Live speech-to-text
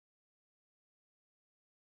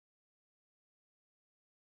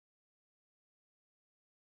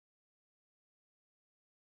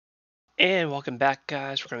And welcome back,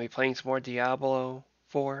 guys. We're going to be playing some more Diablo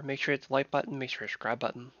 4. Make sure you hit the like button, make sure you hit the subscribe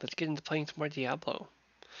button. Let's get into playing some more Diablo.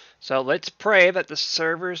 So let's pray that the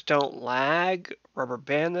servers don't lag, rubber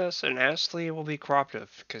band us, and Astley will be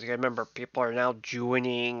cooperative. Because you gotta remember, people are now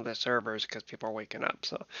joining the servers because people are waking up.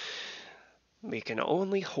 So we can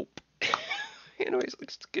only hope. Anyways,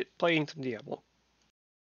 let's get playing some Diablo.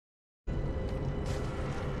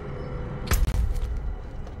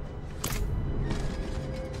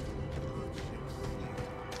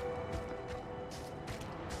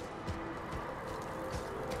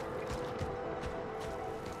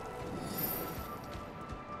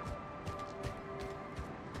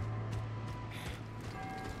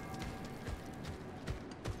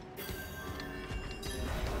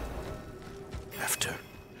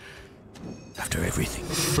 After everything.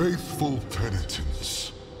 Faithful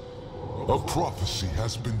penitents, a prophecy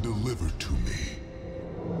has been delivered to me.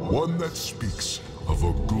 One that speaks of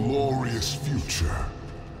a glorious future.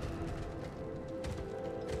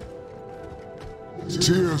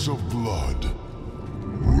 Tears of blood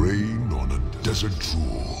rain on a desert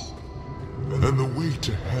drool, and the way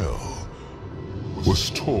to hell was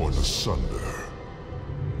torn asunder.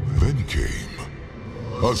 Then came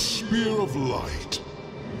a spear of light,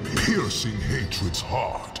 piercing hatred's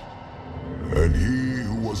heart. And he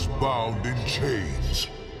who was bound in chains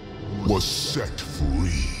was set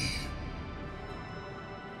free.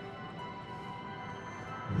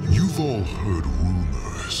 You've all heard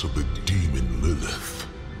rumors of the demon Lilith,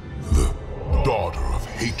 the daughter of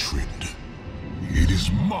hatred. It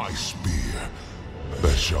is my spear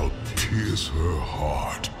that shall pierce her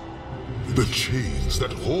heart. The chains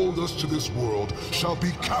that hold us to this world shall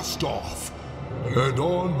be cast off. And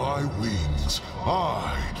on my wings,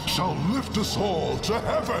 I shall lift us all to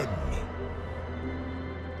heaven!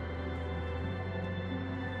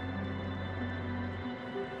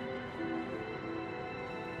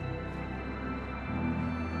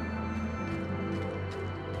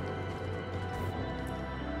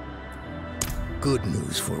 Good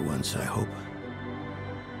news for once, I hope.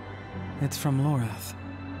 It's from Lorath.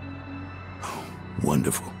 Oh,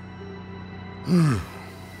 wonderful.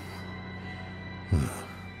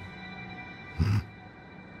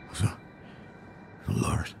 So,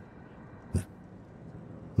 Lord,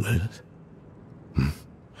 Lilith,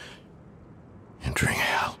 entering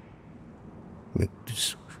hell.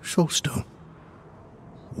 It's Soulstone.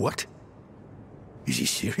 What? Is he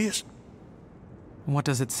serious? What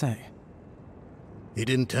does it say? He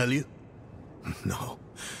didn't tell you? No,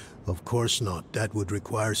 of course not. That would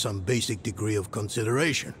require some basic degree of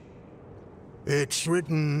consideration. It's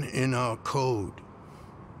written in our code.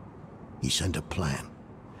 He sent a plan.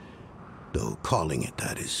 Though calling it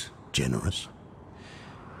that is generous.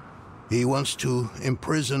 He wants to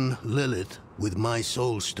imprison Lilith with my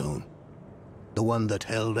Soulstone. The one that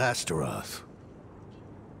held Astaroth.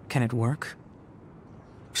 Can it work?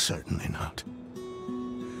 Certainly not.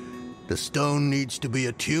 The stone needs to be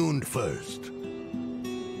attuned first.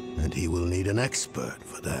 And he will need an expert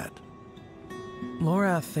for that.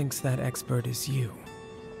 Lorath thinks that expert is you.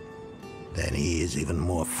 Then he is even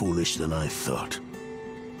more foolish than I thought.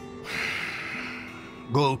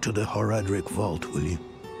 Go to the Horadric Vault, will you?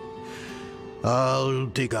 I'll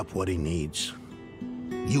dig up what he needs.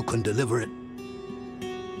 You can deliver it.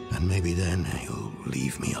 And maybe then you'll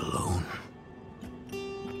leave me alone.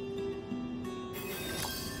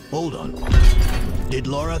 Hold on. Did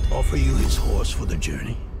Lorath offer you his horse for the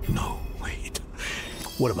journey? No, wait.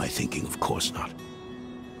 What am I thinking? Of course not.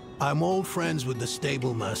 I'm old friends with the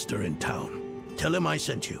stable master in town. Tell him I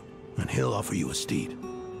sent you, and he'll offer you a steed.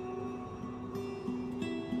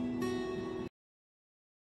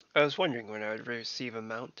 I was wondering when I would receive a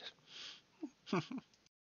mount.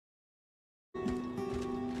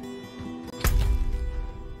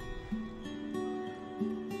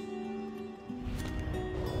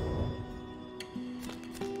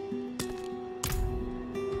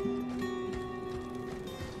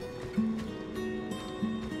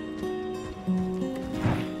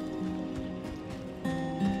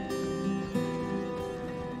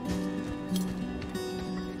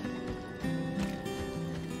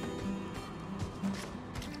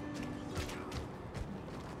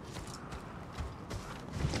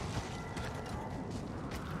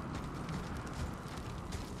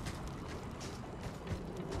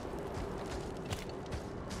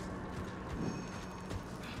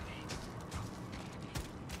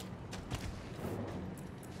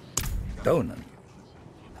 Donan.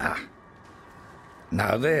 Ah.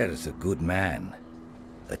 Now there's a good man.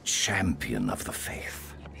 A champion of the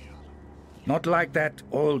faith. Not like that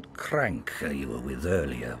old crank you were with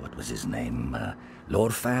earlier. What was his name?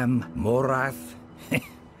 Lorfam, Morath,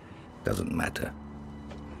 doesn't matter.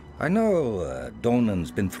 I know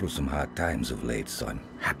Donan's been through some hard times of late, so I'm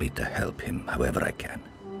happy to help him however I can.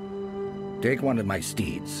 Take one of my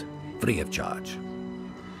steeds, free of charge.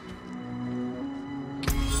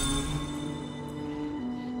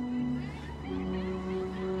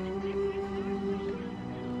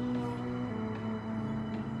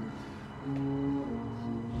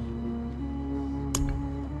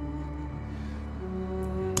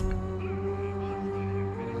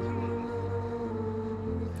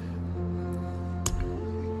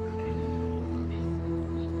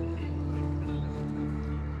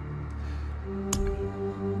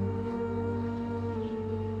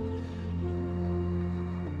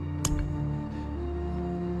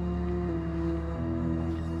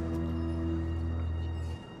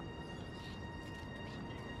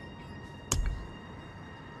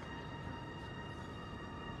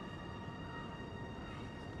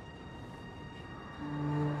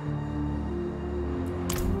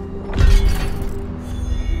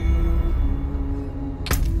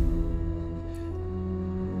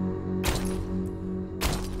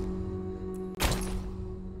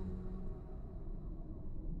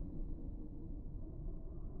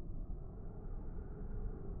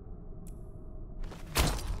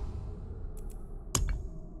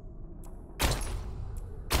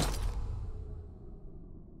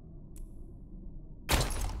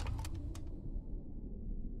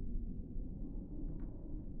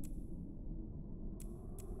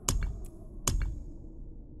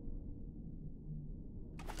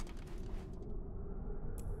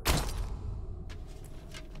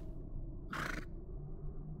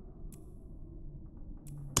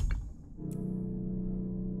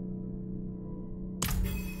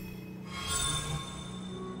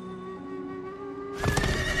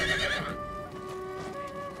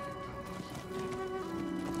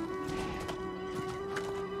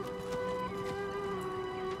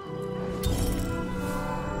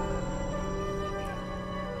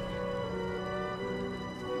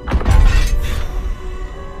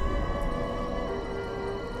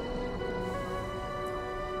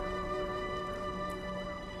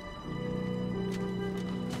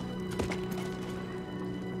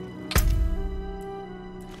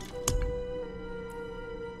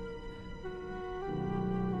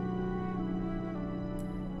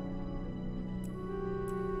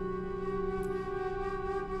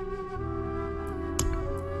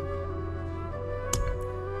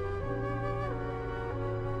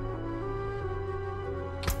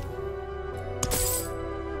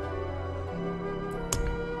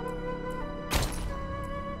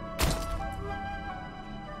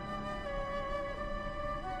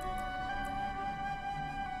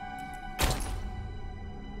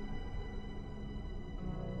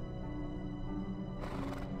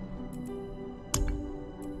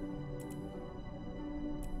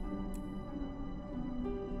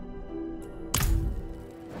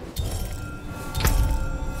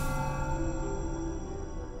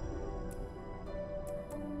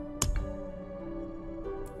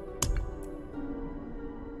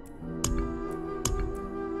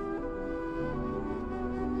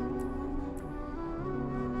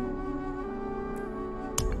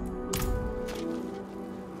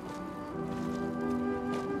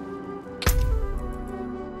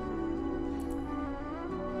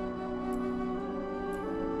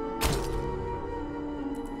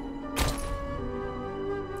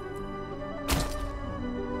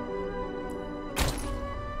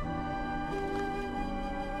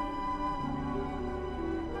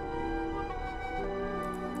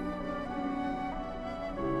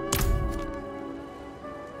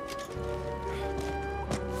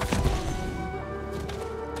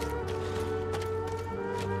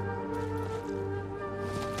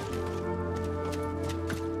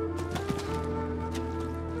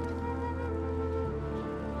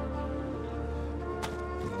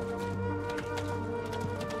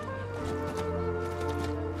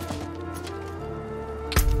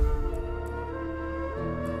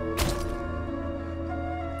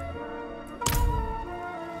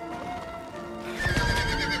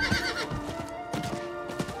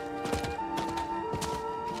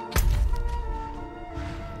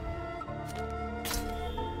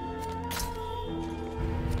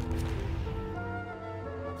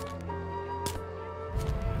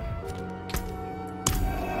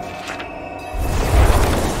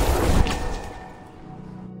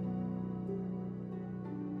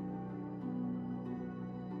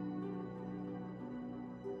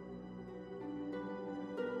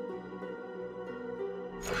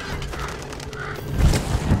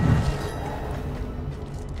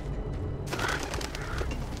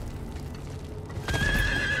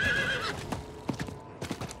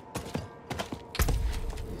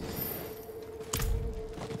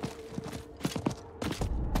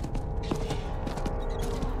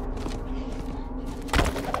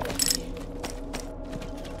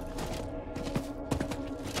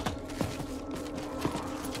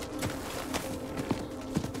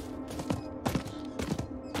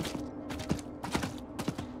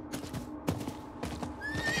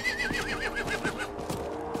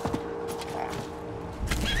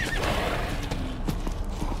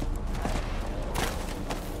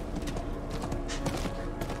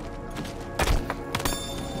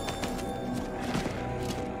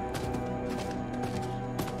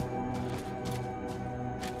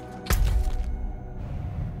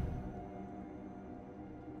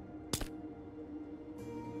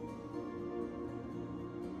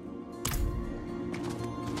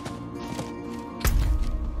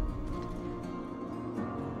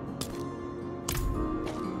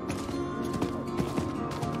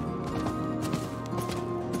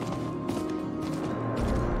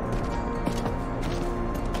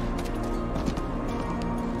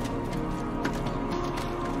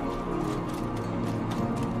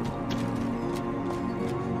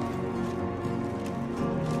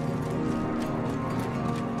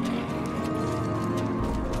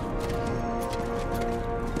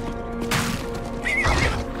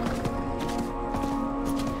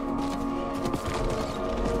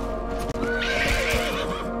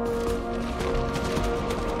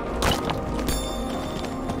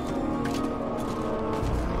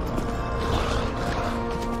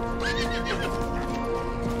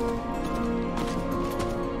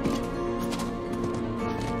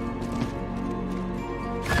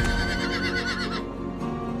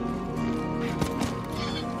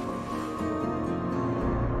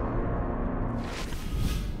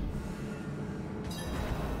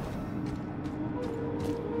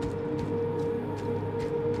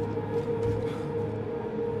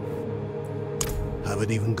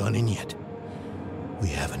 Haven't even gone in yet. We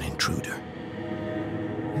have an intruder.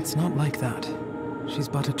 It's not like that. She's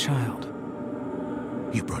but a child.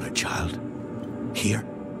 You brought a child? Here?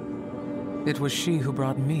 It was she who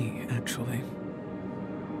brought me, actually.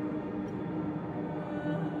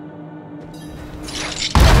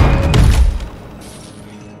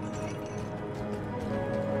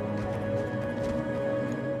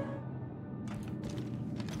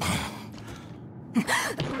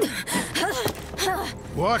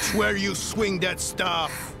 Watch where you swing that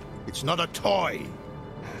staff. It's not a toy.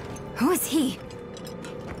 Who is he?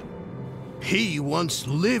 He once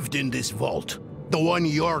lived in this vault. The one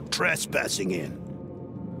you're trespassing in.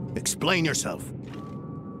 Explain yourself.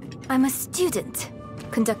 I'm a student,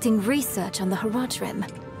 conducting research on the Haraj Rim.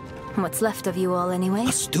 What's left of you all, anyway?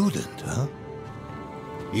 A student, huh?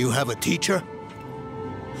 You have a teacher?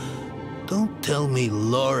 Don't tell me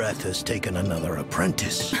Lorath has taken another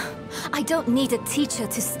apprentice. I don't need a teacher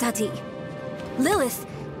to study. Lilith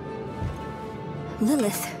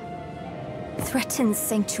threatens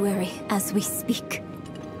Sanctuary as we speak.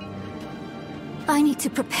 I need to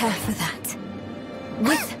prepare for that.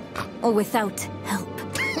 With or without help.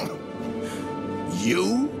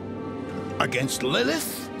 You? Against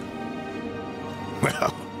Lilith?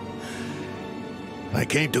 Well, I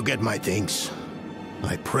came to get my things.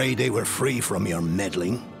 I pray they were free from your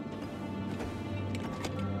meddling.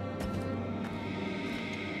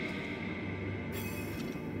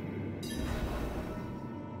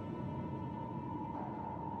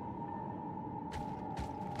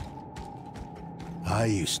 I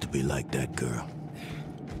used to be like that girl.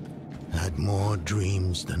 Had more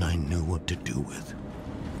dreams than I knew what to do with.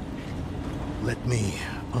 Let me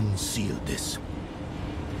unseal this.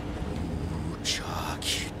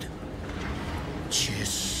 Chakid.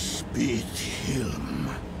 Chispit Hilm.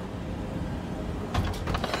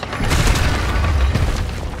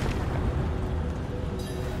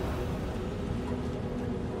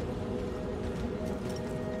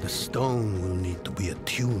 The stone will need to be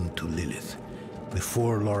attuned to Lilith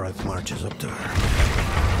before Lorath marches up to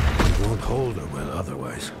her. It won't hold her well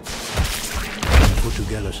otherwise. I put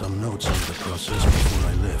together some notes on the process before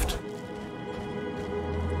I left.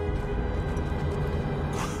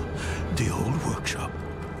 The old workshop.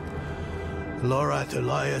 Lorath,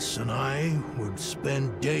 Elias, and I would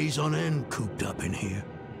spend days on end cooped up in here.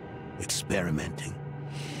 Experimenting.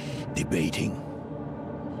 Debating.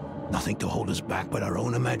 Nothing to hold us back but our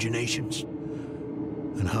own imaginations.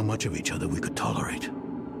 And how much of each other we could tolerate.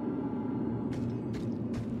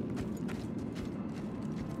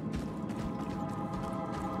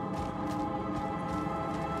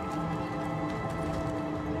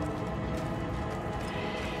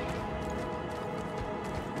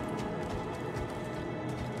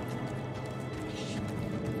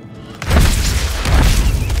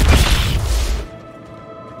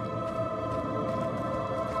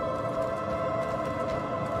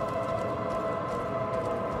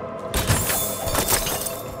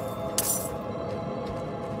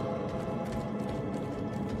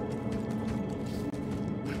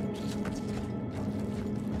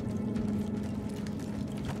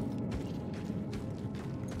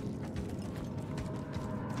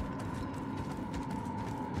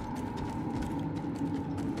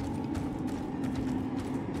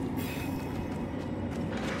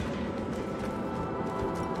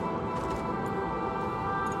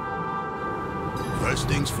 First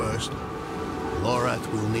things first, Lorath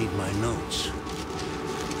will need my notes.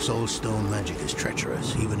 Soulstone magic is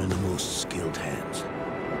treacherous, even in the most skilled hands.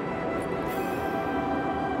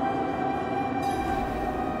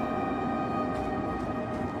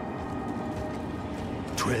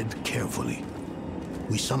 Tread carefully.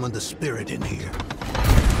 We summoned the spirit in here.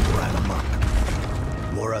 Ran amok.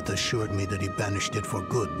 Lorath assured me that he banished it for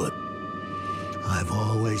good, but I've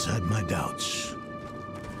always had my doubts.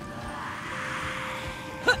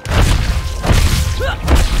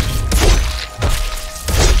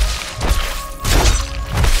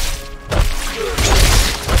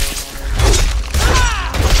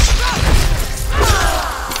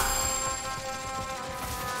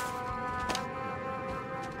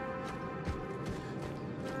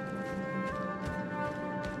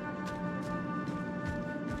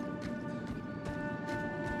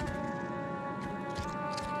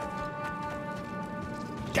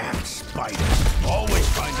 Damn spiders. Always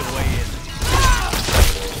find a way in.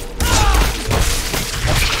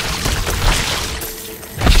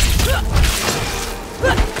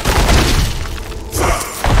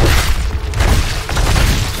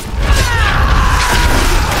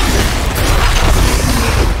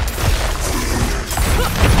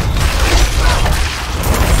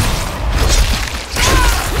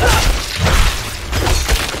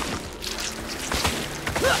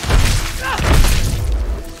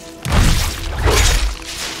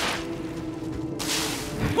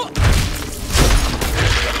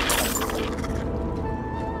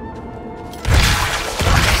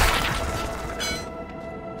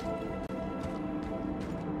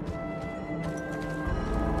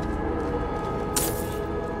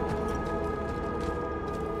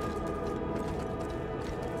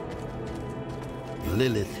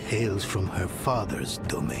 Lilith hails from her father's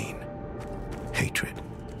domain. Hatred.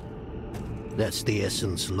 That's the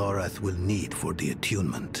essence Lorath will need for the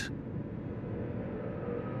attunement.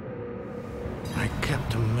 I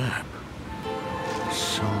kept a map.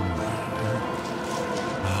 Somewhere.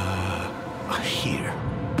 Here.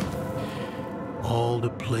 All the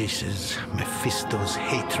places Mephisto's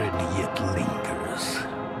hatred yet lingers.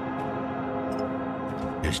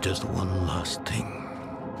 There's just one last thing.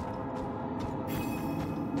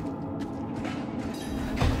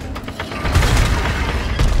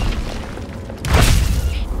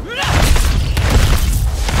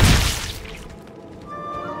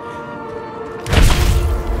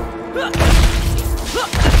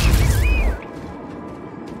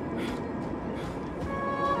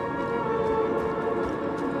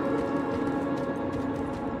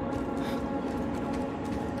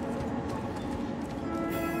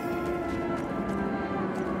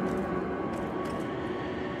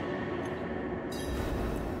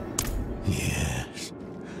 Yes.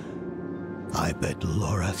 I bet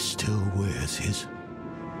Lorath still wears his.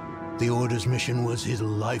 The Order's mission was his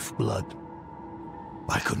lifeblood.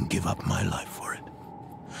 I couldn't give up my life for it.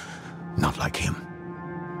 Not like him.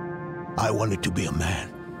 I wanted to be a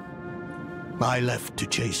man. I left to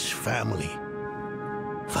chase family,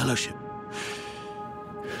 fellowship,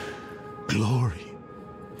 glory.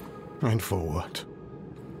 And for what?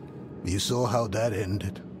 You saw how that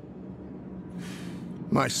ended.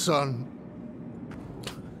 My son.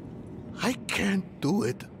 I can't do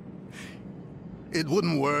it. It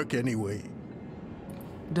wouldn't work anyway.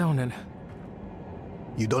 Donan.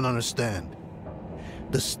 You don't understand.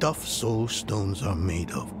 The stuff soul stones are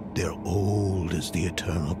made of, they're old as the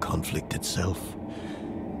eternal conflict itself.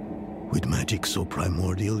 With magic so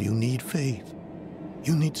primordial, you need faith.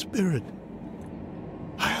 You need spirit.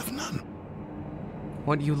 I have none.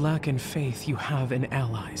 What you lack in faith, you have in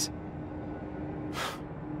allies.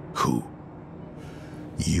 Who?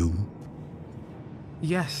 You?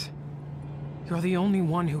 Yes. You're the only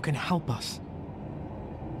one who can help us.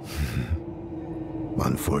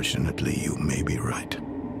 Unfortunately, you may be right.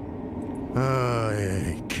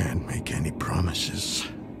 I can't make any promises.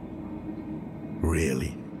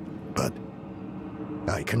 Really. But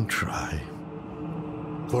I can try.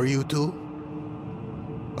 For you two,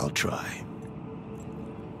 I'll try.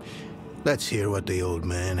 Let's hear what the old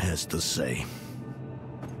man has to say.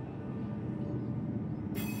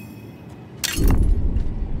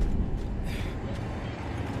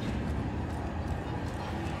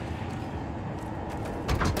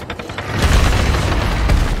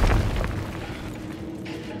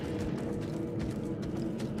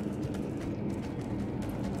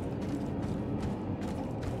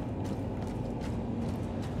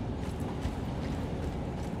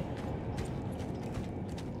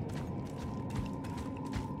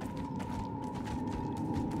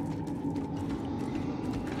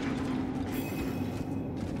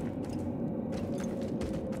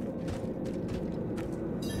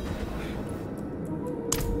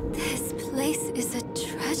 This is a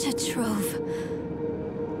treasure trove.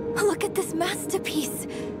 Look at this masterpiece.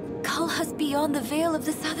 Kalha's beyond the veil of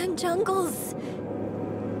the southern jungles.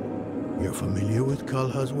 You're familiar with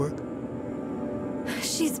Kalha's work?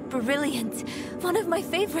 She's brilliant. One of my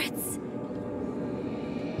favorites.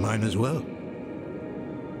 Mine as well.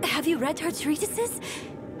 Have you read her treatises?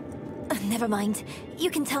 Never mind. You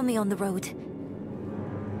can tell me on the road.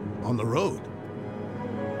 On the road?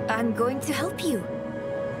 I'm going to help you.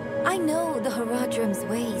 I know the Horadrim's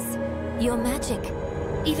ways. Your magic.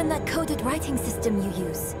 Even that coded writing system you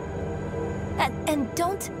use. And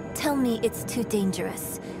don't tell me it's too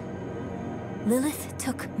dangerous. Lilith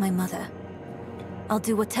took my mother. I'll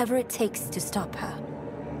do whatever it takes to stop her.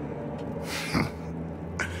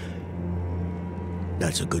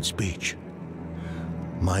 That's a good speech.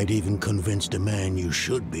 Might even convince the man you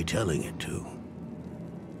should be telling it to.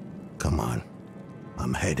 Come on.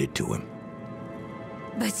 I'm headed to him.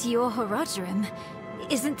 But your Horadrim,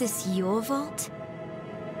 isn't this your vault?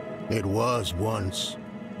 It was once.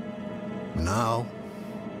 Now,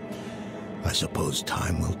 I suppose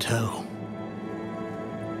time will tell.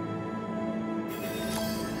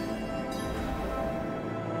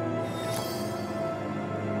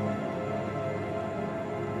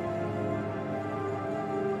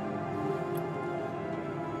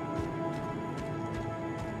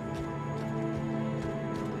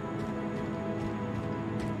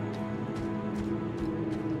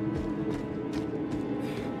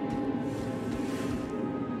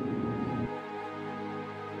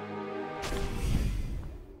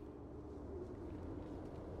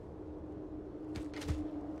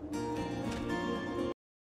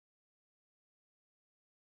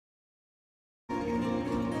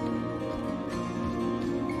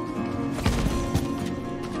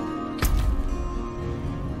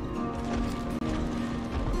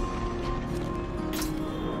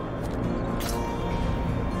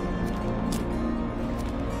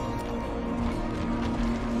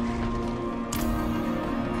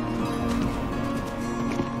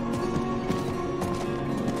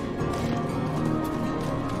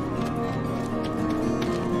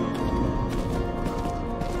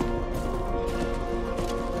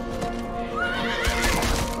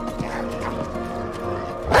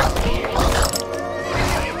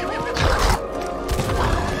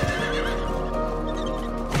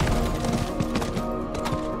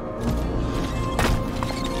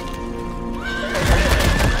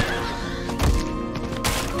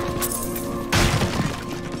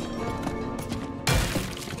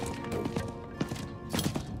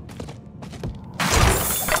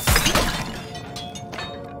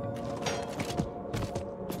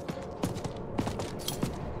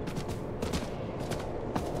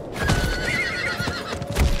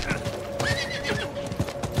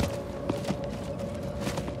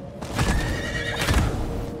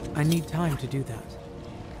 I need time to do that.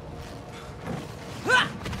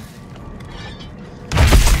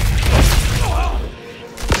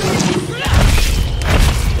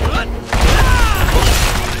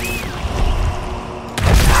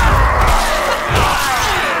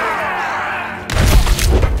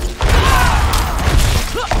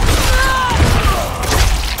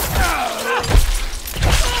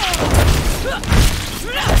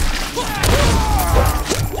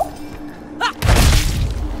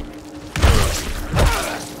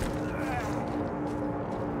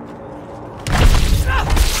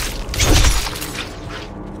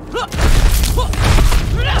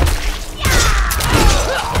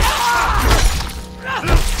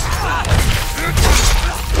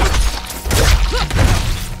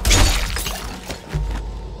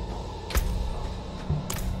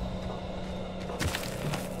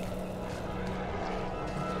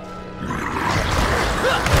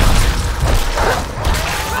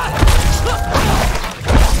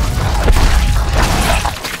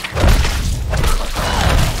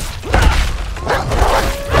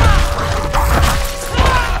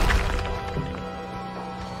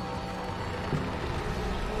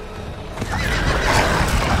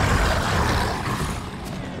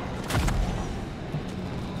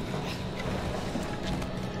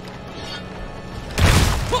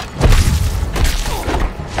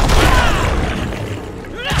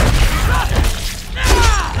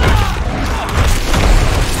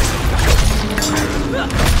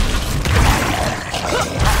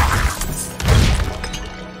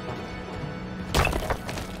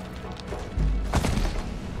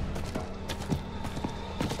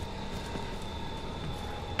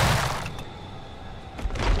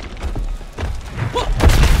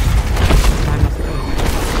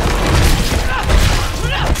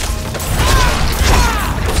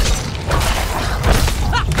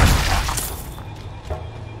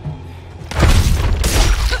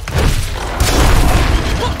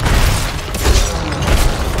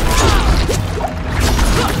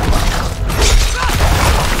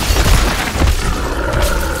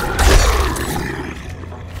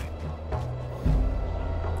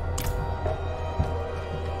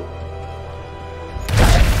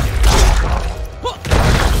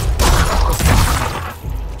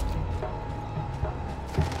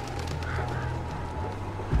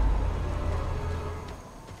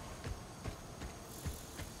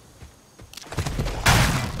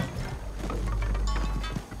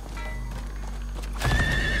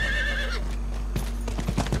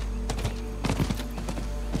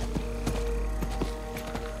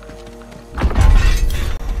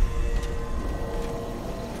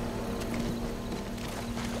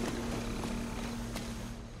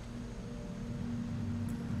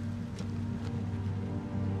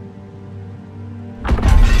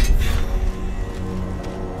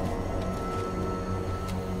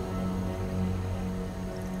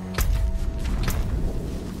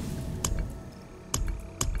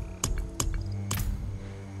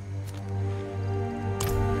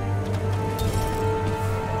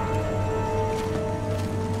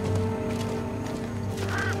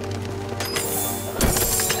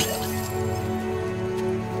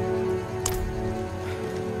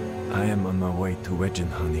 I am on my way to Wedgen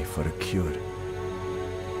Honey for a cure,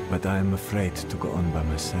 but I am afraid to go on by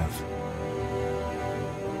myself.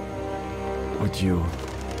 Would you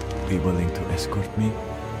be willing to escort me?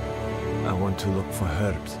 I want to look for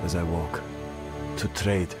herbs as I walk, to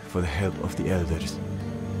trade for the help of the elders.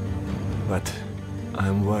 But I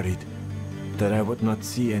am worried that I would not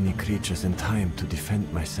see any creatures in time to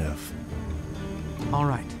defend myself. All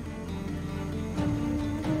right.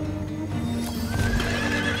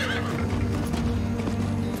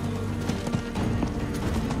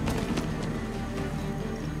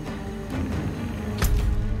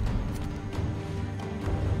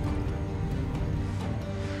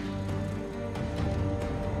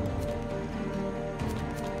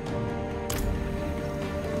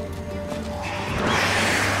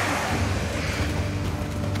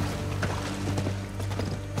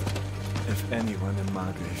 Anyone in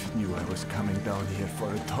Margrave knew I was coming down here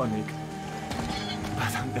for a tonic.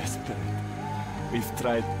 But I'm desperate. We've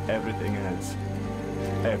tried everything else.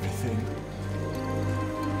 Everything.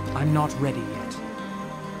 I'm not ready yet.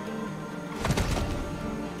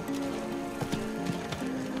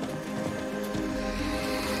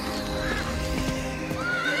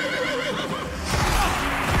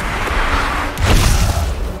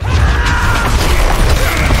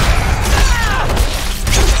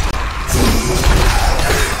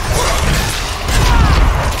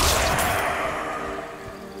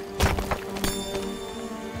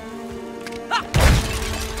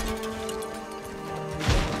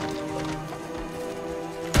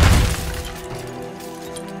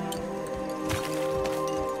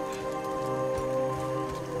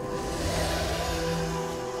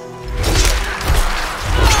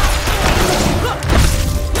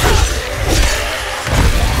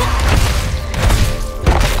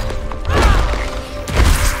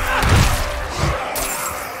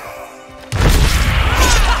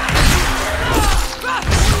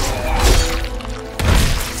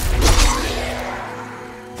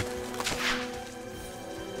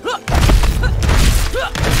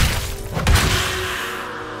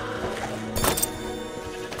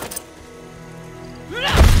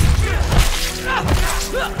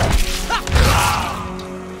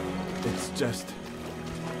 I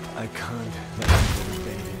can't let the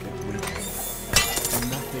baby get weak. And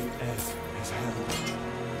nothing else has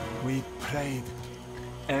helped. We prayed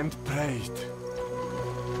and prayed.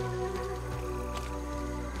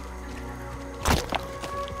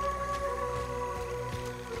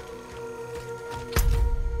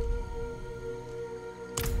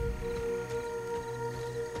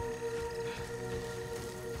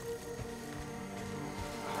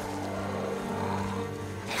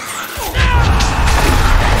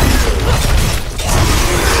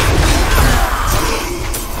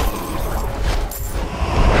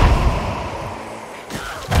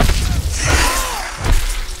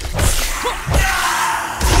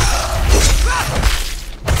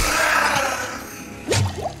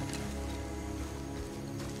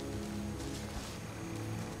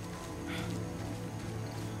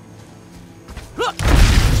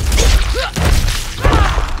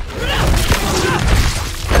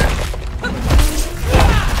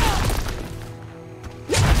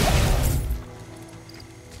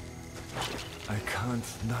 I can't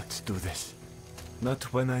not do this.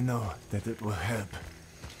 Not when I know that it will help.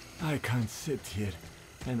 I can't sit here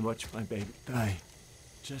and watch my baby die.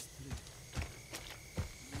 Just live.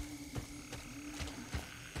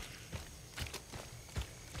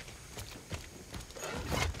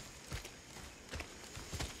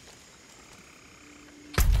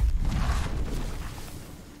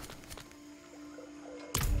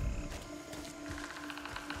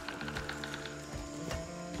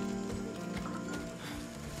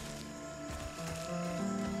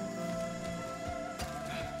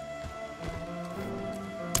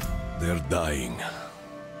 They're dying.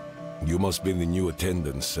 You must be the new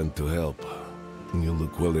attendant sent to help. You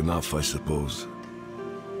look well enough, I suppose.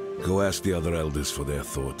 Go ask the other elders for their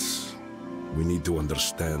thoughts. We need to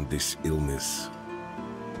understand this illness.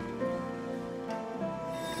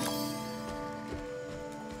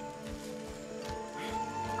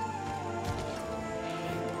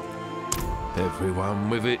 Everyone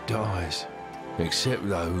with it dies, except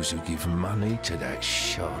those who give money to that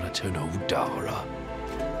charlatan Odara.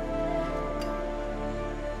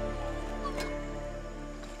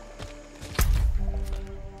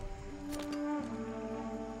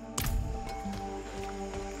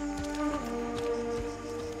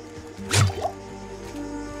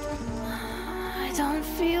 I don't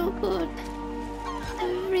feel good.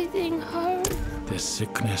 Everything hurts. This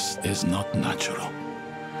sickness is not natural.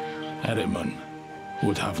 Erimon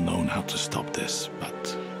would have known how to stop this,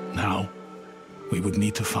 but now we would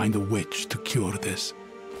need to find a witch to cure this.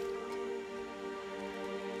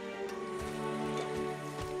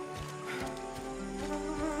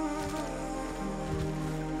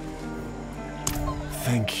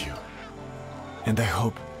 Thank you. And I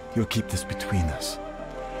hope you'll keep this between us.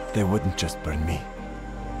 They wouldn't just burn me.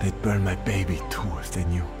 They'd burn my baby too if they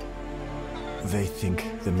knew. They think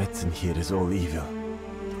the medicine here is all evil.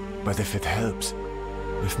 But if it helps,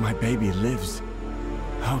 if my baby lives,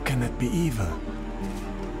 how can it be evil?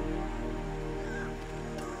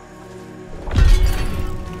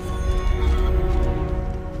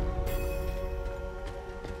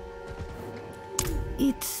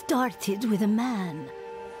 It started with a man.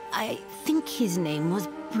 I think his name was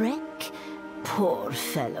Breck. Poor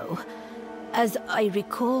fellow. As I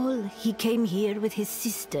recall, he came here with his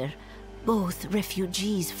sister, both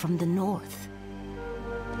refugees from the north.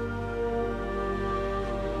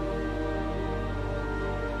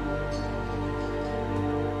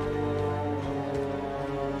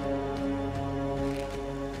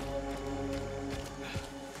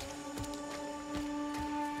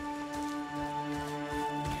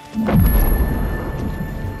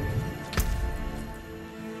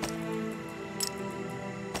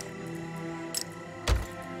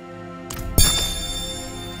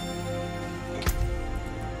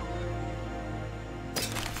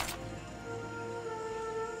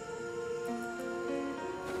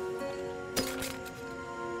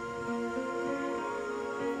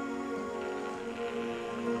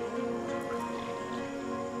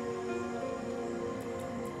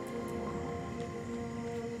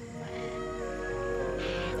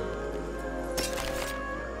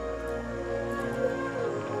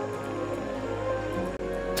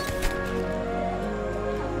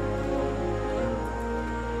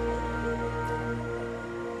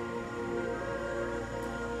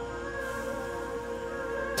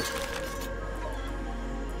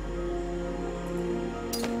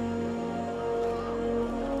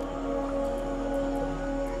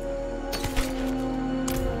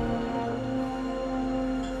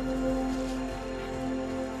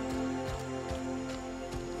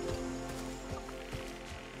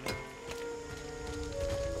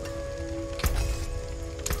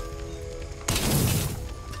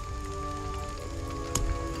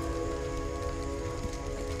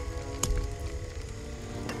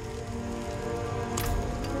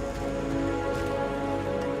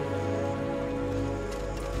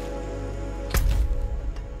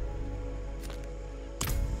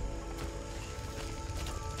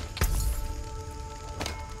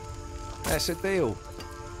 That's a deal.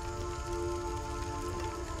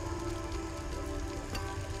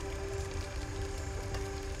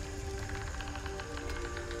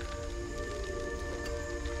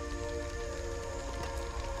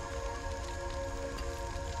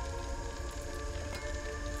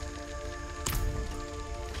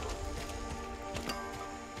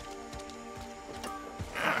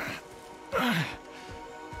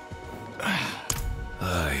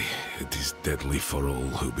 Aye, it is deadly for all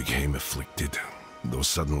who became afflicted, though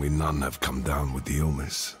suddenly none have come down with the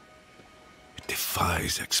illness. It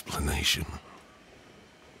defies explanation.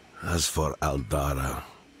 As for Aldara,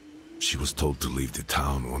 she was told to leave the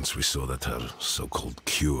town once we saw that her so-called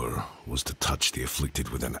cure was to touch the afflicted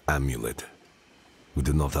with an amulet. We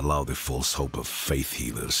do not allow the false hope of faith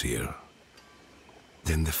healers here.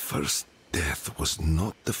 Then the first death was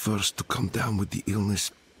not the first to come down with the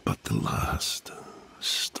illness, but the last.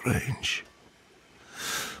 Strange.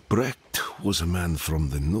 Brecht was a man from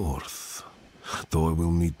the north, though I will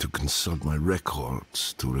need to consult my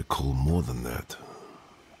records to recall more than that.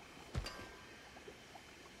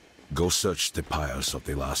 Go search the pyres of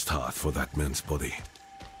the last hearth for that man's body.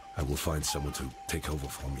 I will find someone to take over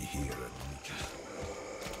for me here and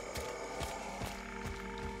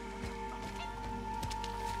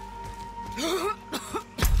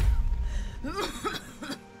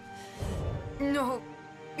No,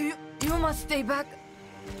 you must stay back.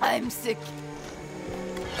 I'm sick.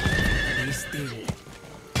 Be still.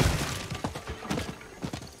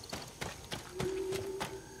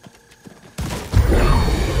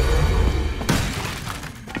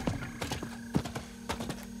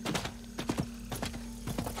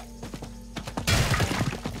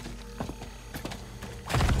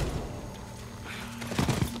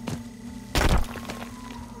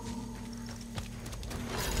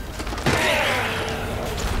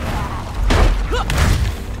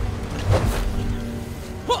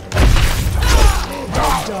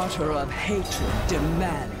 Daughter of hatred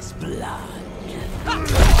demands blood.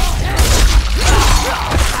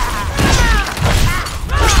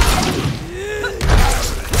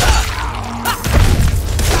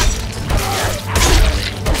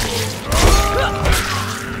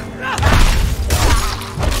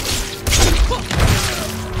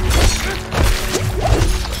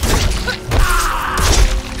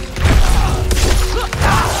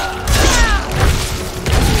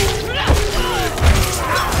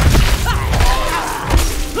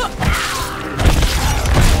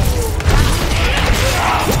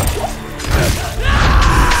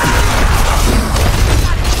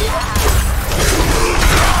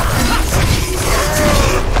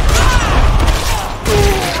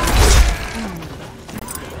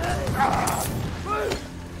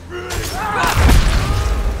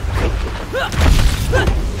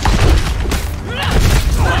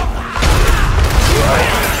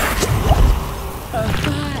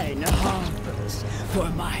 For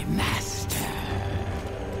my master.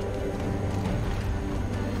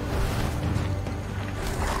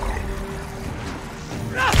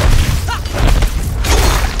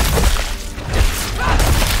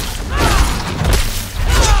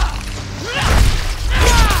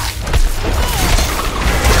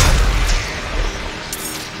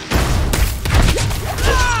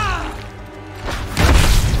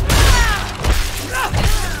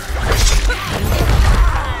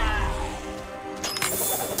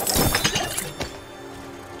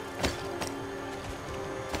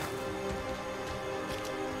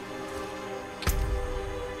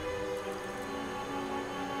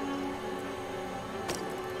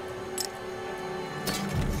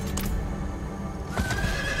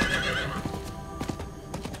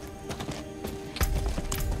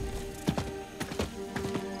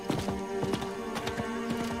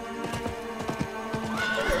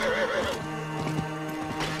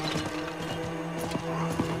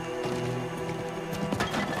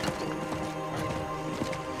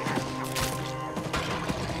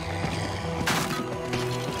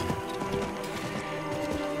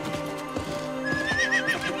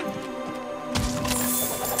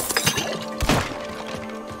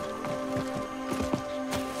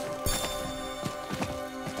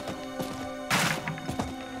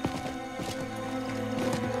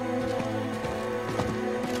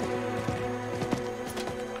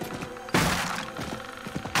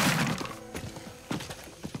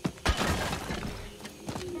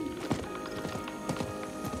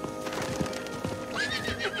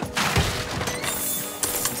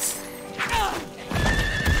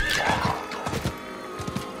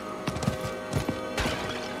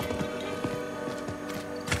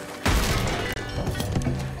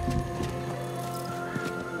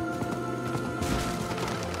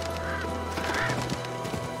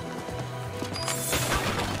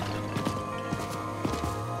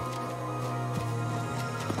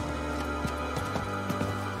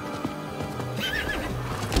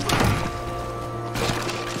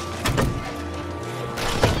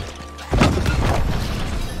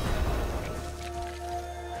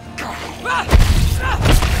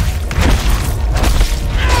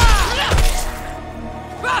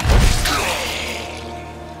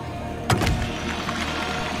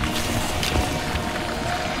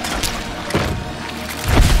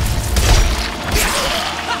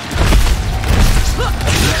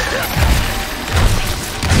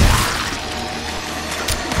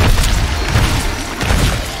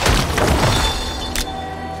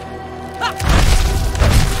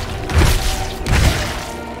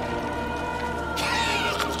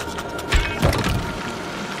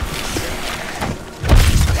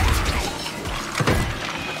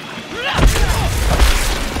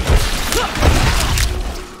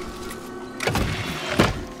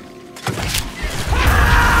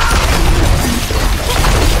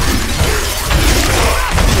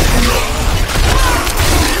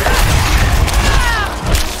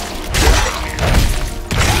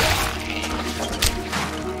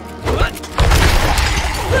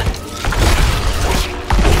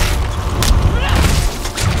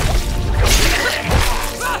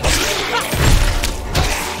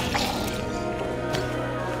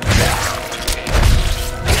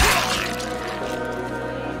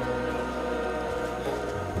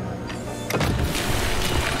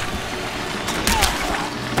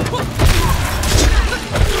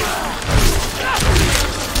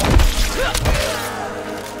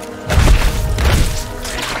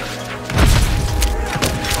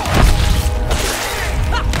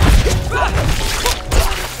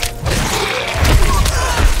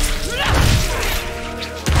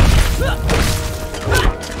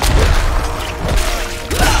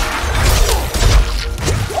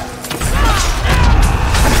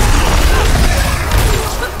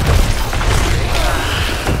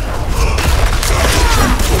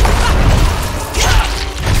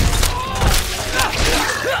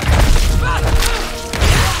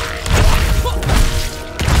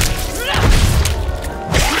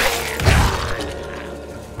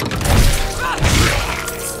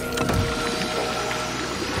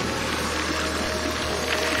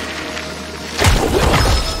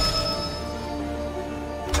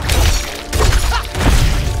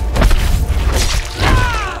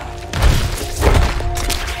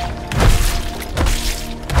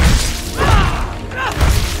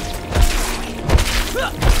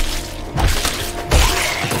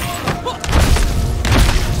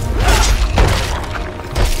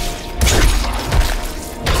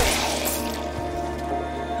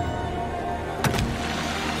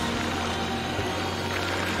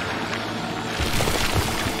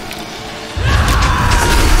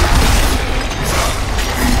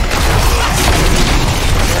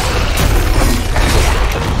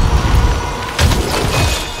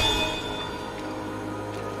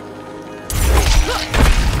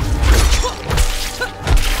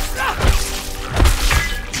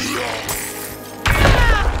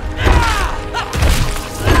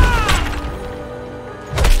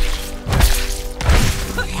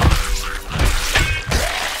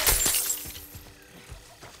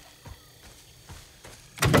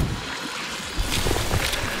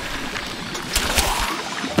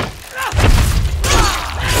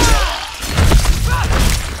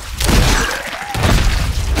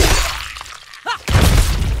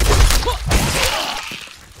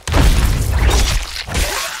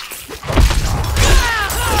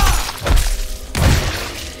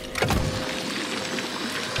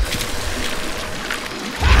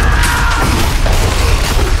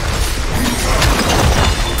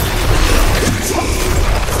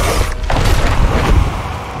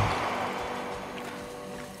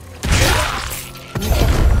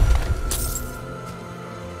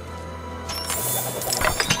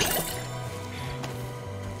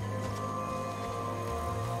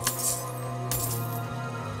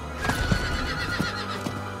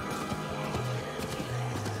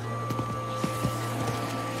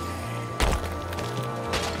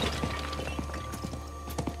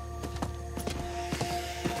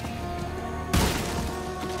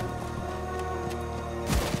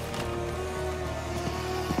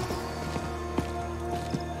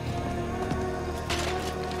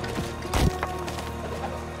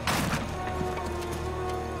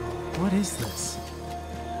 is this?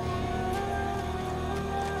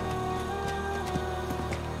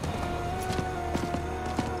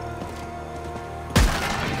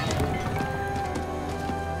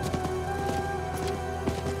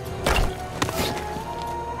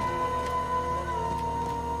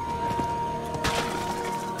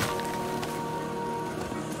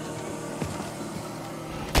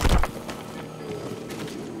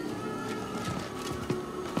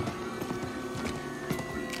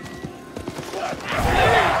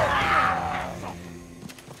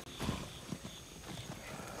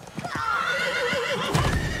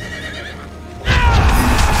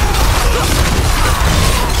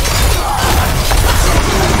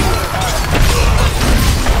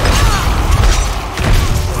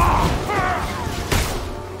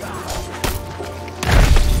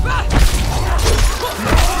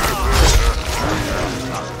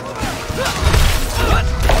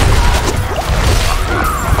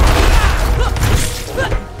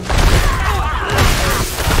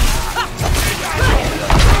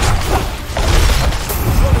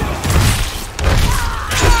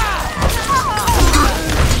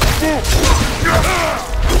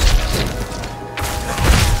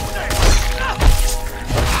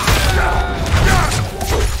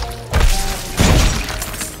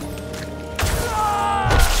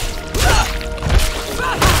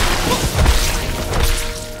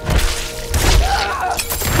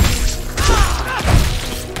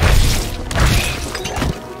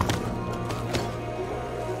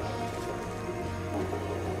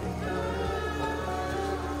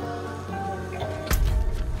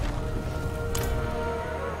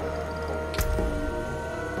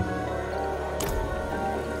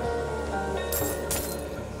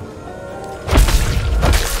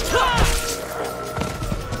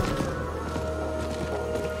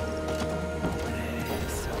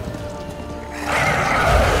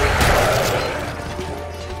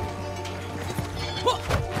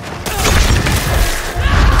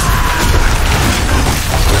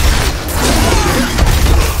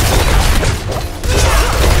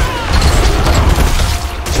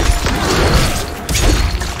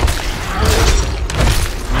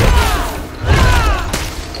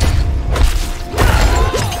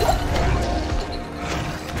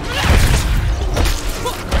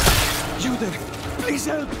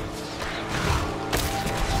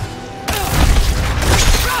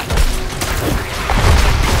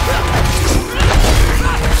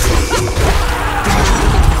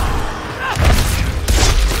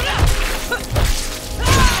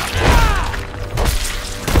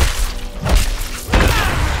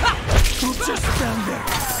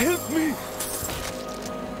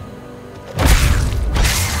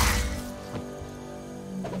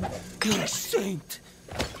 You're a saint.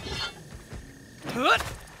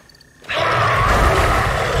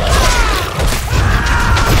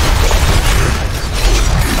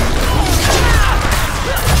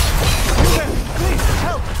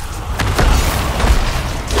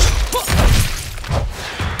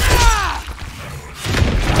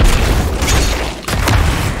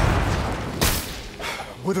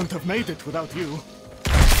 Wouldn't have made it without you.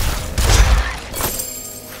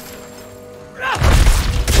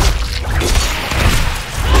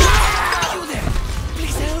 You there!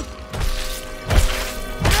 Please help!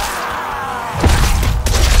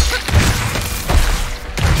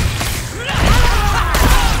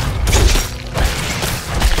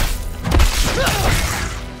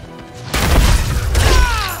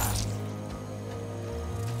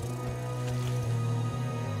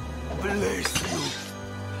 Bless you.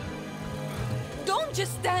 Don't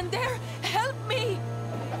just stand there! Help me!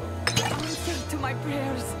 Answer to my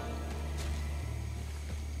prayers.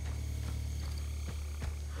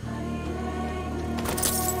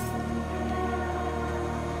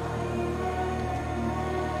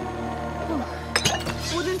 Oh,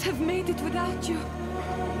 wouldn't have made it without you.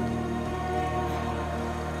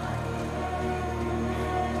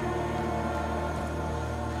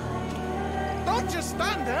 Don't just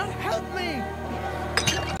stand there! Help me!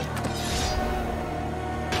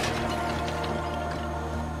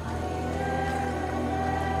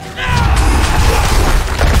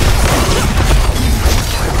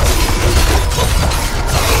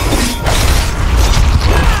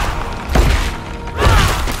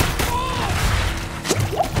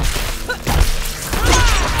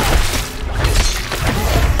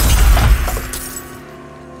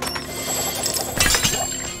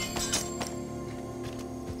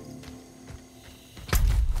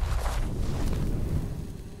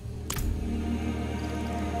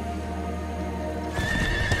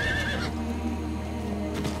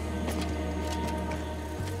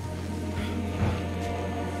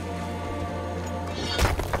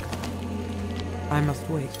 I must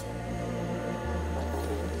wait.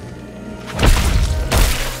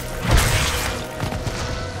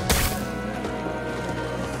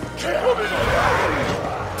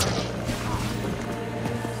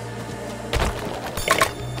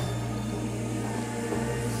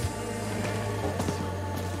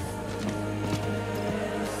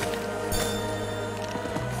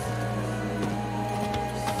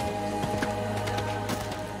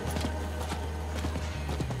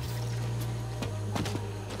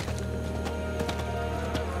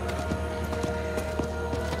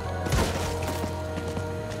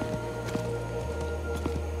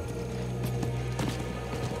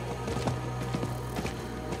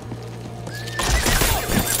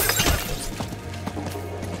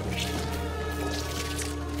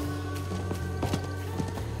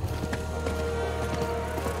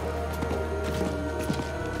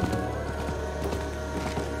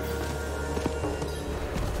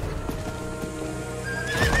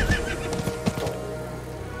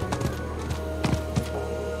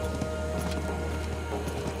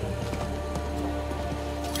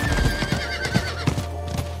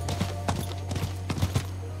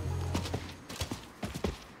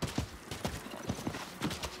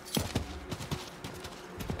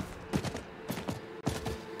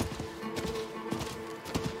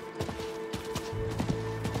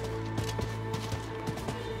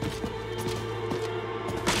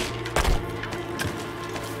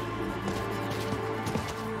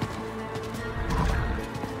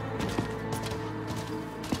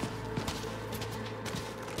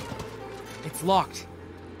 It's locked.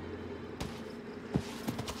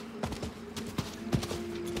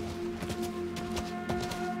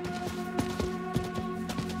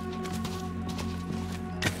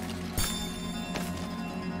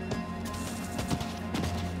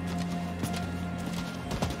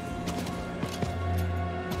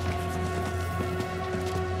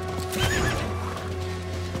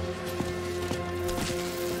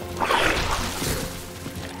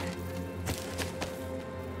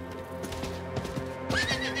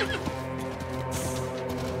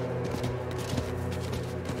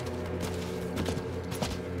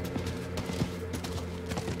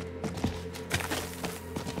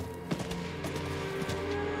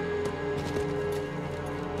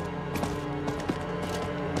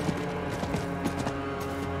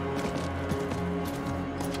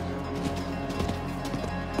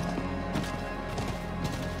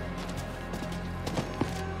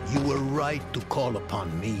 You were right to call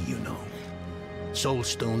upon me, you know. Soul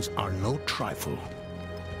stones are no trifle.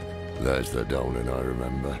 There's the Donan I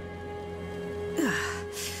remember.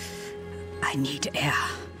 I need air.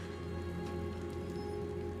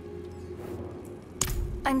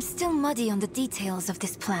 I'm still muddy on the details of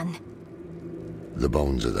this plan. The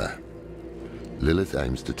bones are there. Lilith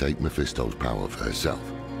aims to take Mephisto's power for herself.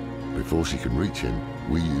 Before she can reach him,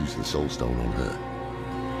 we use the Soul Stone on her.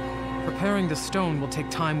 Preparing the stone will take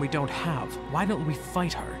time we don't have. Why don't we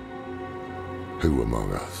fight her? Who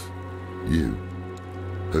among us? You.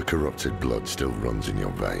 Her corrupted blood still runs in your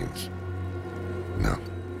veins. No.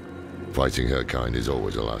 Fighting her kind is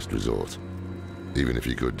always a last resort. Even if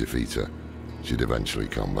you could defeat her, she'd eventually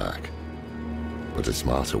come back. But a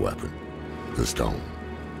smarter weapon, the stone,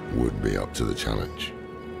 would be up to the challenge.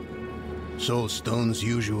 Soul stones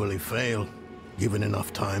usually fail, given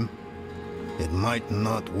enough time. It might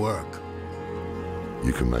not work.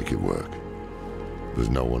 You can make it work. There's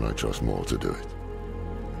no one I trust more to do it.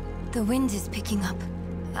 The wind is picking up.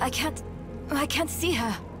 I can't see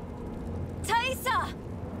her. Thaisa!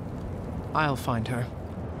 I'll find her.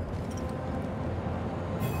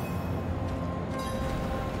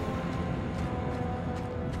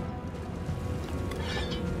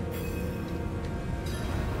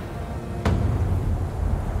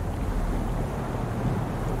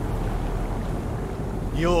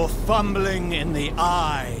 Your fumbling in the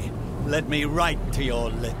eye led me right to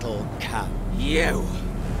your little camp. You!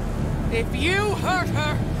 If you hurt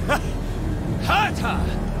her... Hurt her!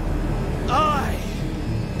 I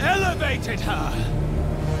elevated her!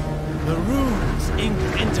 The runes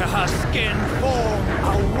inked into her skin form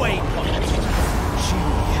a waypoint. She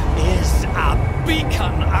is a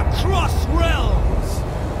beacon across realms!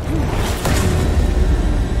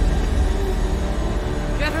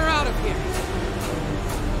 Get her out of here!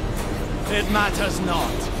 It matters not.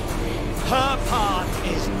 Her part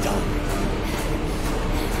is done.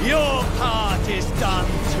 Your part is done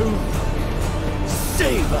too.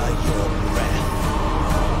 Savor your breath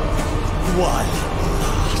while it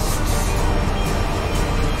lasts.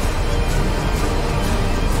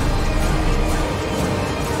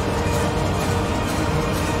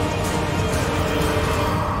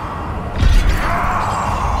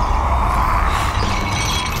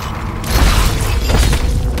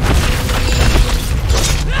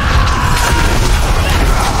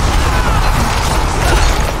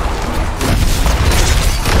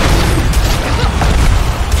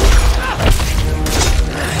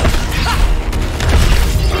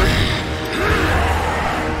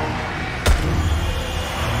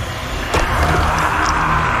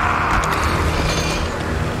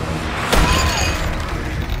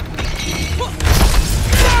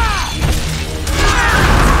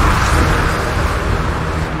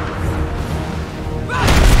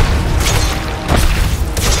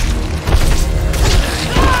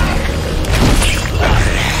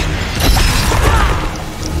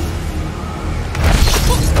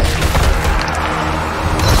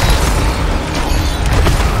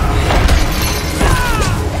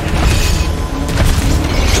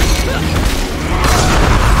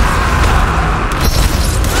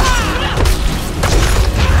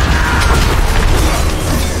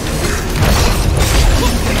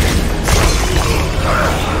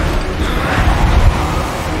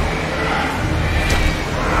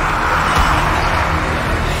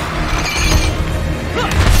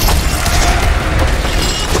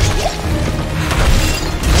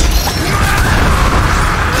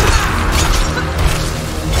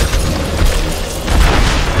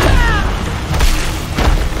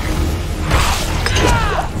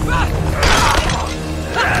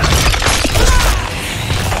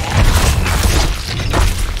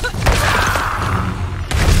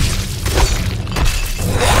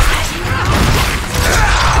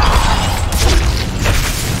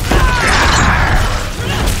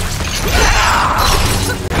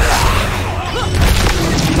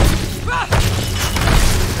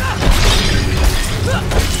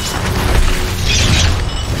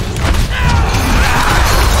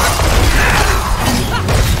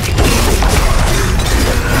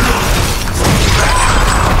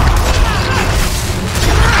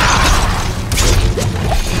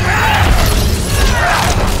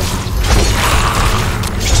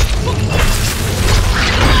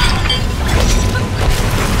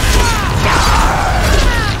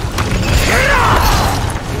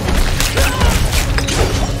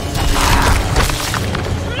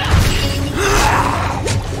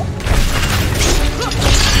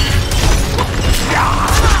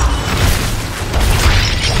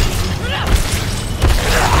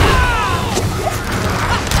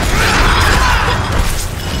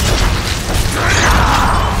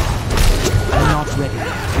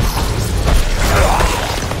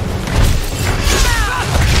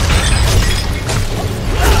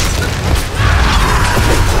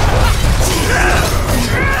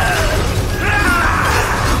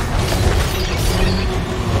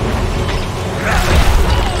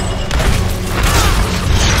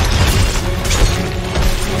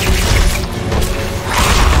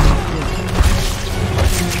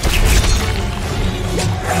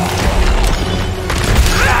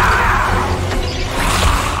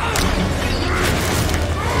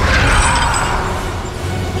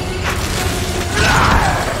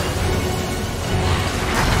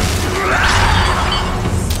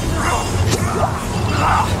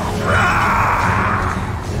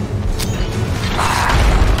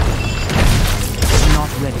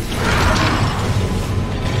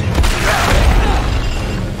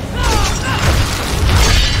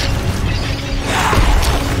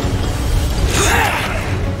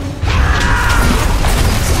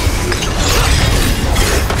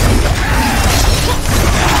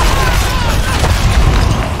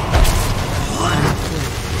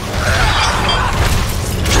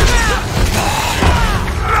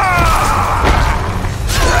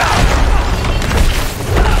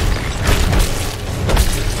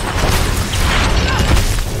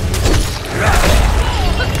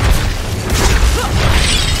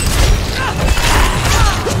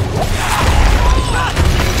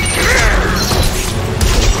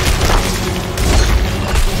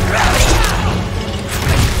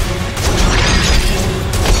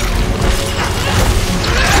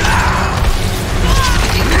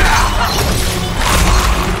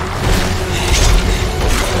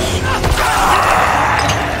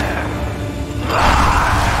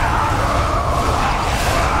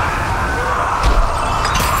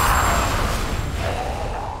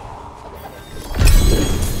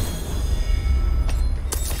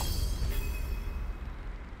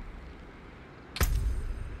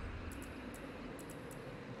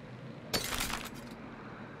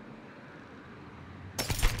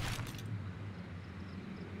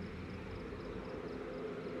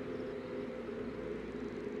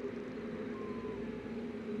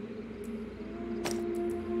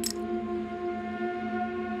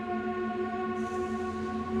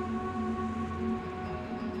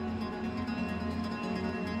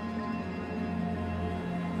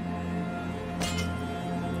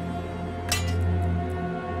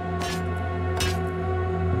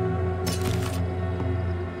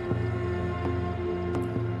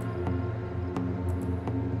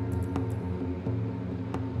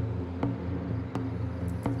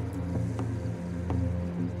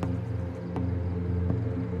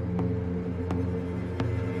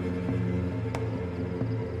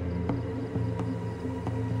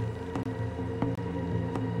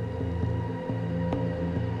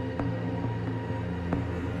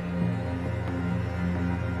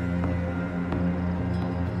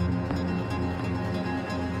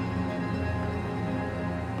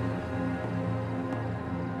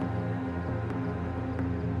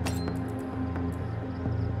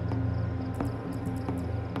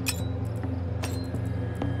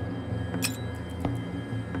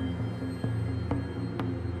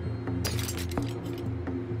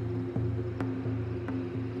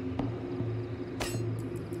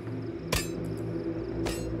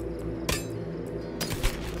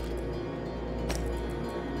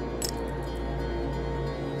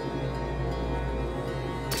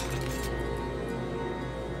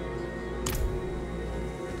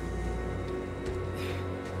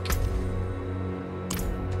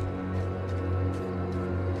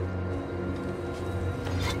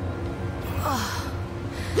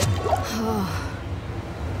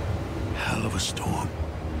 Hell of a storm.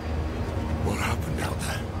 What happened out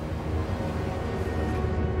there?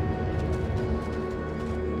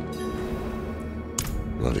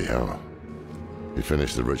 Bloody hell. You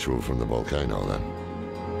finished the ritual from the volcano, then?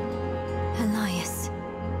 Elias.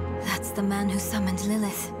 That's the man who summoned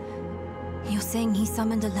Lilith. You're saying he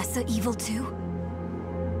summoned a lesser evil too?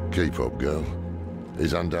 Keep up, girl.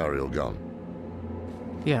 Is Andariel gone?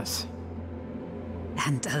 Yes,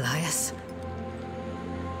 And Elias?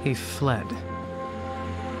 he fled.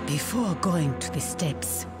 Before going to the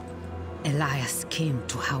steps, Elias came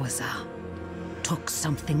to Hawazar, took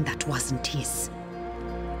something that wasn't his.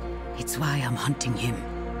 It's why I'm hunting him.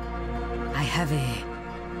 I have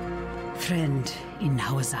a friend in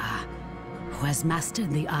Hawazar who has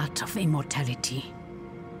mastered the art of immortality.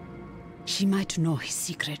 She might know his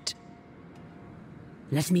secret.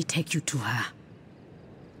 Let me take you to her.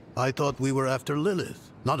 I thought we were after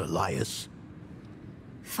Lilith, not Elias.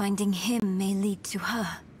 Finding him may lead to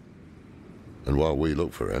her. And while we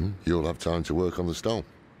look for him, you'll have time to work on the stone.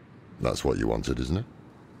 That's what you wanted, isn't it?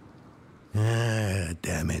 Ah,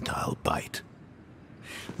 damn it, I'll bite.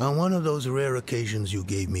 On one of those rare occasions you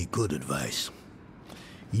gave me good advice.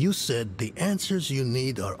 You said the answers you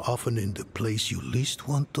need are often in the place you least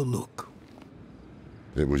want to look.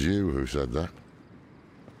 It was you who said that.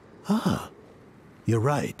 Ah, you're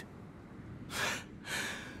right.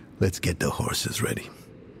 Let's get the horses ready.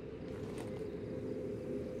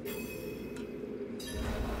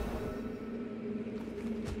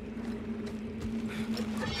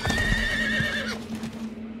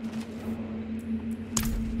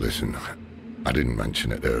 Listen, I didn't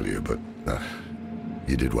mention it earlier, but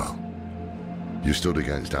you did well. You stood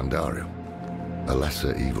against Andariel, a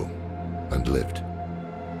lesser evil, and lived.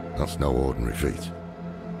 That's no ordinary feat.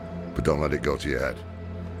 But don't let it go to your head.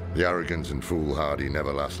 The arrogance and foolhardy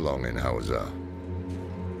never last long in Hawazar.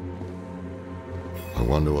 I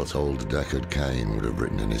wonder what old Deckard Cain would have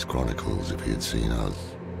written in his chronicles if he had seen us.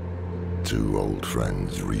 Two old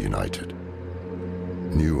friends reunited.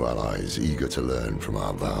 New allies eager to learn from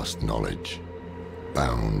our vast knowledge.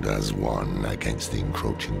 Bound as one against the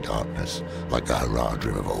encroaching darkness, like the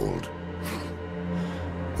Haradrim of old.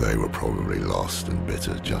 They were probably lost and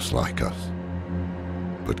bitter, just like us.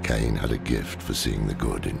 But Cain had a gift for seeing the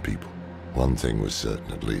good in people. One thing was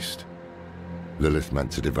certain, at least. Lilith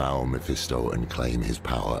meant to devour Mephisto and claim his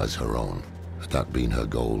power as her own. Had that been her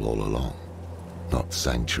goal all along? Not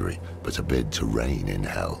sanctuary, but a bid to reign in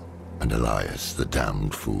hell. And Elias, the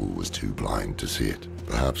damned fool, was too blind to see it.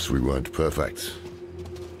 Perhaps we weren't perfect,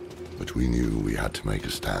 but we knew we had to make a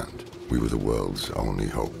stand. We were the world's only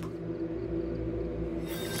hope.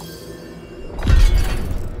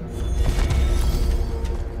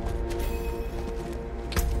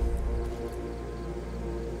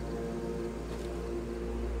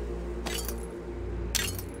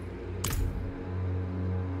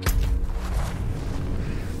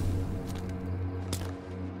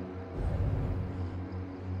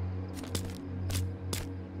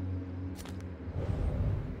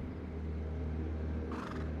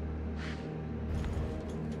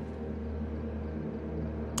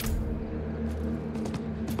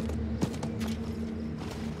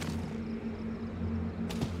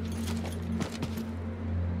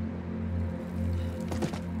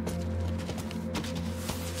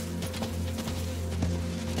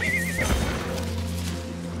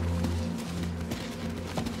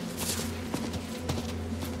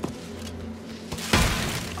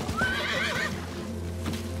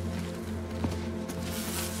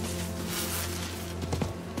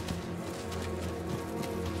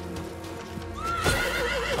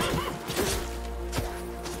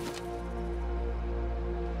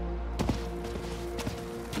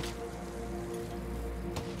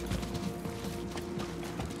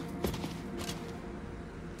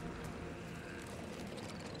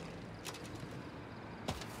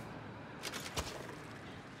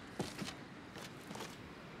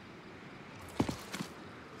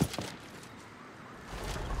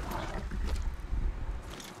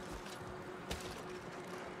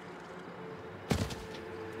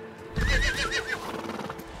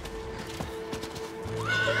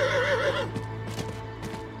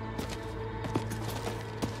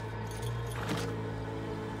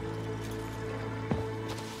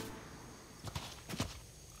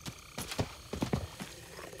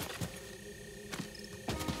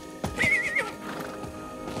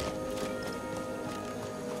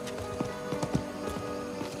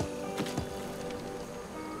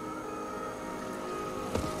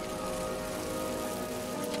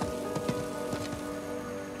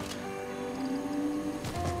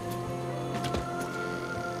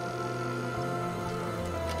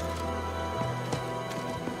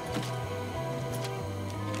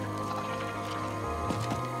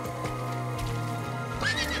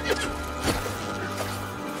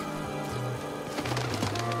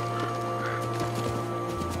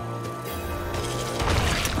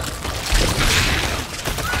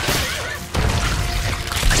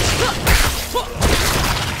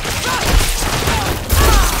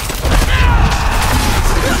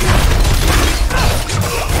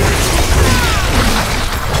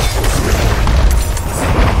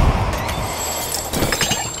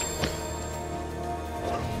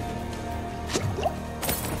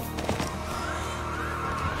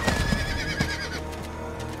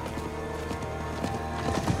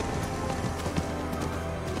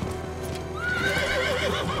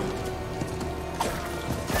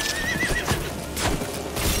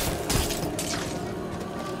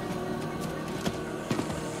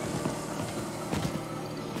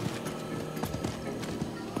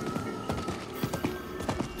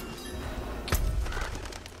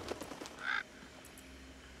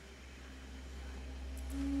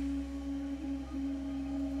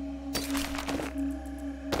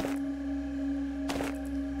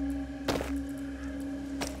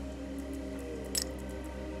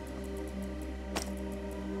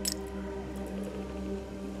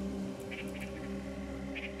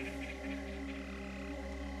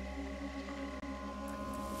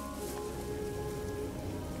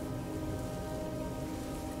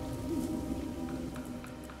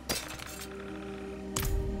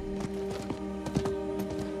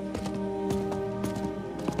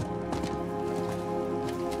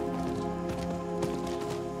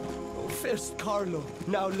 First Carlo,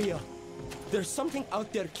 now Leah. There's something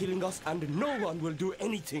out there killing us and no one will do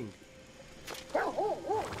anything.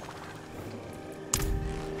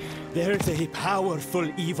 There's a powerful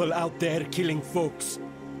evil out there killing folks.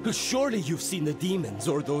 Surely you've seen the demons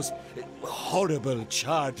or those horrible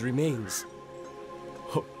charred remains.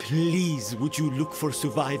 Oh, please, would you look for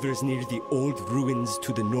survivors near the old ruins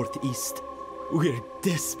to the northeast? We're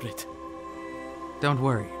desperate. Don't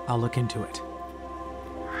worry, I'll look into it.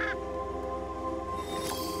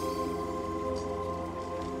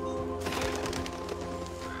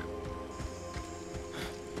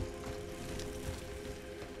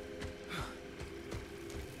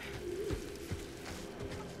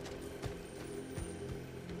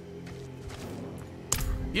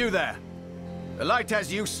 You there! The light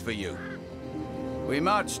has use for you. We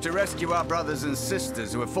marched to rescue our brothers and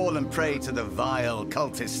sisters who have fallen prey to the vile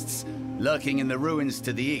cultists lurking in the ruins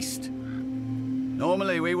to the east.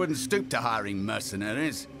 Normally we wouldn't stoop to hiring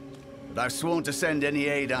mercenaries, but I've sworn to send any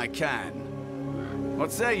aid I can.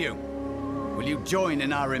 What say you? Will you join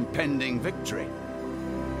in our impending victory?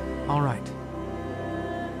 All right.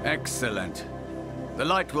 Excellent. The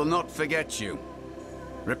light will not forget you.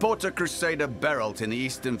 Report to Crusader Beralt in the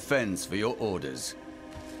Eastern Fens for your orders.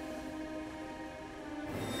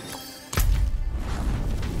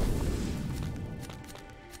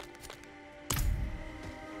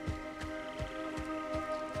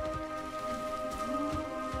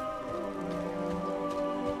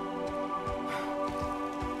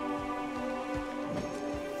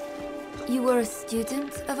 You were a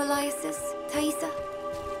student of Elias's, Thaisa?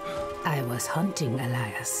 I was hunting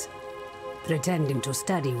Elias. Pretending to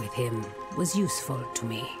study with him was useful to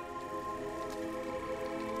me.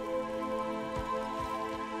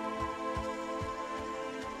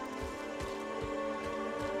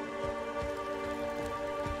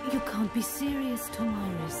 You can't be serious,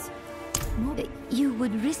 Tomaris. No. You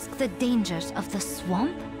would risk the dangers of the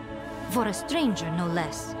swamp? For a stranger, no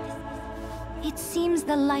less. It seems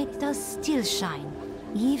the light does still shine,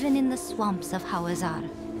 even in the swamps of Hawazar.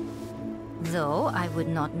 Though I would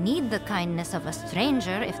not need the kindness of a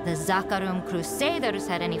stranger if the Zakarum Crusaders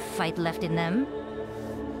had any fight left in them.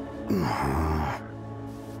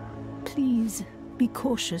 Please, be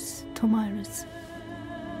cautious, Tomaris.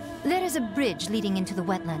 There is a bridge leading into the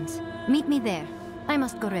wetlands. Meet me there. I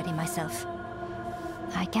must go ready myself.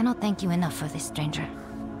 I cannot thank you enough for this, stranger.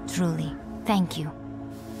 Truly, thank you.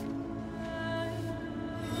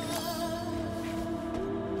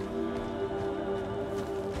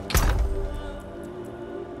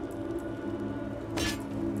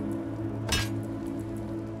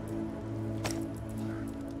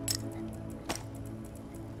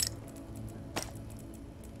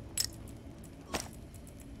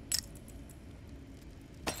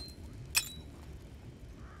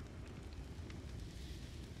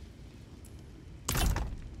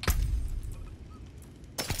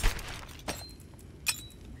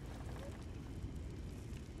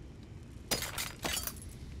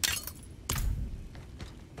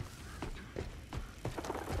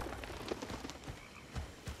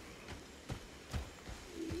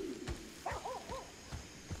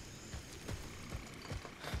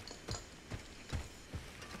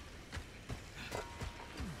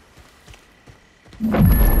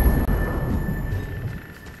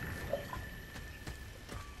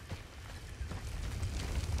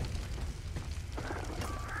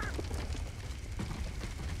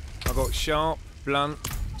 I got sharp, blunt,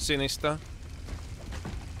 sinister.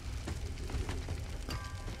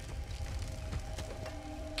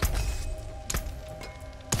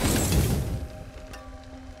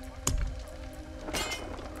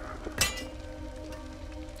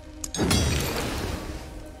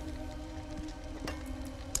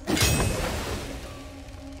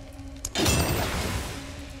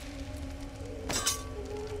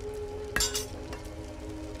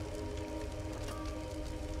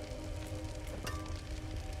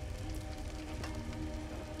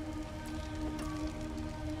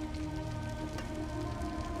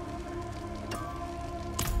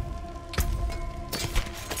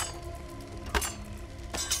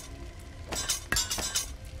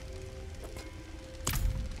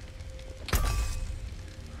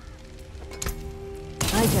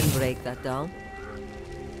 I can break that down.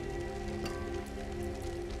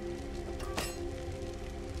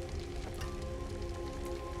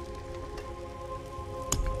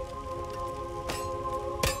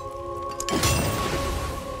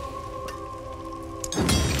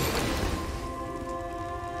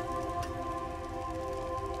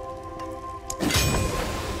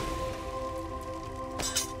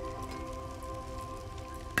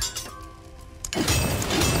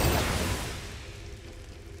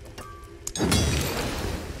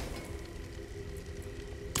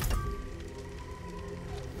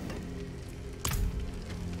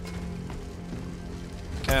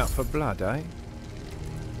 for blood, eh?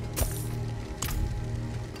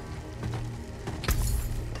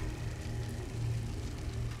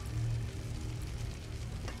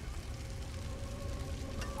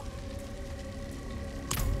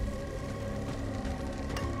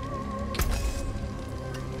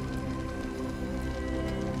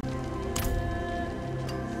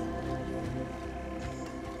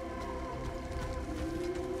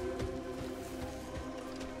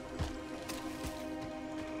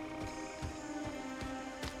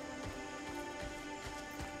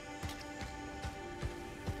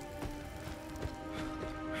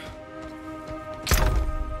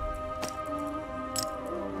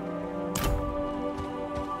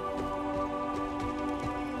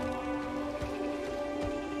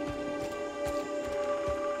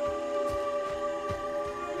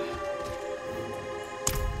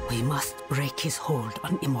 We must break his hold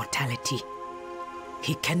on immortality.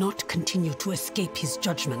 He cannot continue to escape his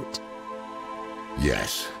judgment.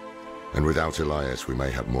 Yes. And without Elias, we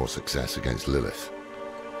may have more success against Lilith.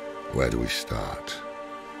 Where do we start?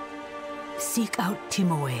 Seek out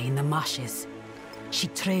Timoe in the marshes. She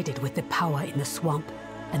traded with the power in the swamp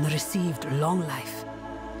and received long life.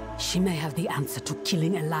 She may have the answer to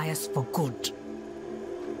killing Elias for good.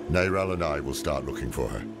 Neyrel and I will start looking for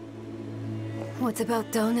her. What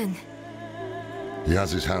about Donan? He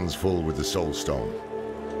has his hands full with the Soul Stone.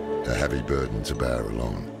 A heavy burden to bear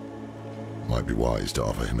alone. Might be wise to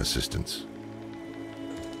offer him assistance.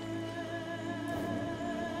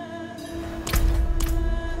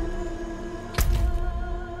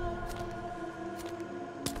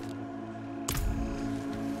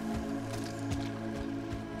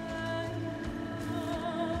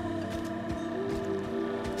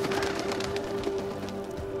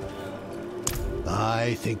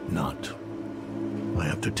 I think not. I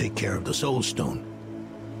have to take care of the Soul Stone.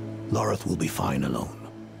 Lorith will be fine alone.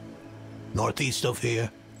 Northeast of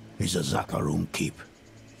here is a Zakarum keep.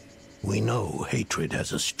 We know hatred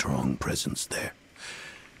has a strong presence there.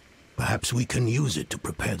 Perhaps we can use it to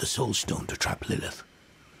prepare the Soul Stone to trap Lilith.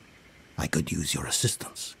 I could use your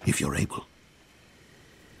assistance, if you're able.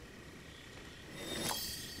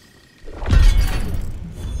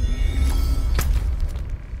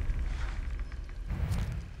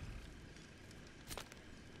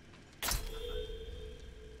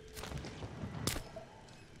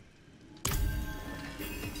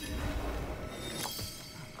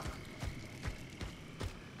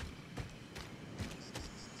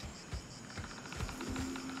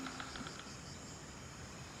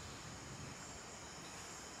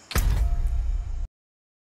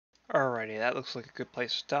 Alrighty, that looks like a good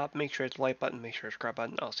place to stop. Make sure it's like button, make sure it's subscribe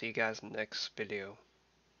button. I'll see you guys in the next video.